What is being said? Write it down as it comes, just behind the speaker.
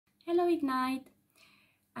Ignite!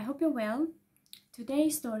 I hope you're well.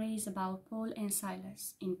 Today's story is about Paul and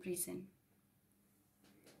Silas in prison.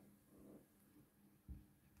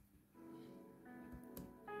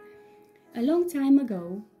 A long time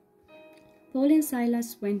ago, Paul and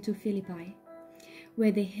Silas went to Philippi,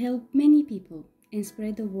 where they helped many people and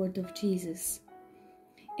spread the word of Jesus.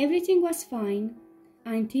 Everything was fine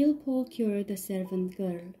until Paul cured a servant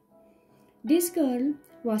girl. This girl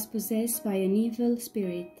was possessed by an evil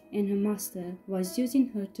spirit, and her master was using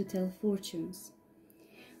her to tell fortunes.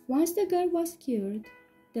 Once the girl was cured,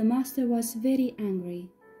 the master was very angry,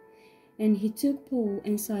 and he took Paul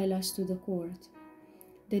and Silas to the court.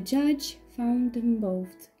 The judge found them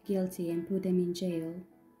both guilty and put them in jail.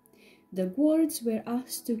 The guards were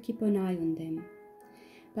asked to keep an eye on them.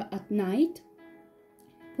 But at night,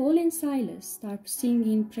 Paul and Silas started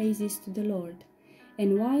singing praises to the Lord,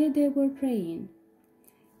 and while they were praying,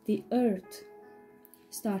 the earth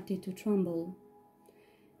started to tremble.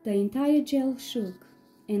 The entire jail shook,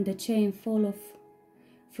 and the chain fell off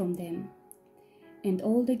from them, and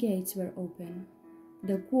all the gates were open.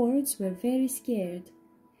 The guards were very scared,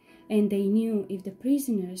 and they knew if the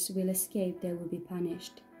prisoners will escape, they will be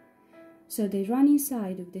punished. So they ran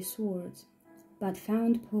inside with the swords, but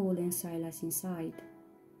found Paul and Silas inside.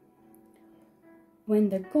 When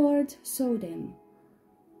the guards saw them,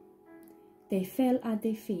 they fell at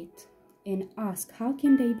their feet and asked how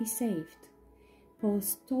can they be saved. Paul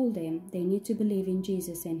told them they need to believe in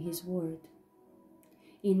Jesus and his word.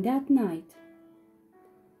 In that night,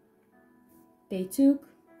 they took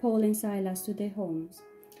Paul and Silas to their homes,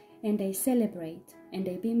 and they celebrate, and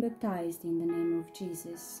they've been baptized in the name of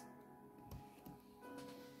Jesus.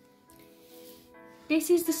 This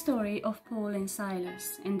is the story of Paul and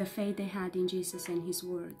Silas and the faith they had in Jesus and his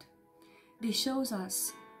word. This shows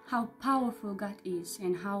us how powerful God is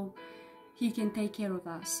and how he can take care of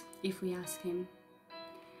us if we ask him.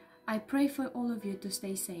 I pray for all of you to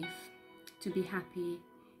stay safe, to be happy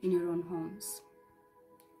in your own homes.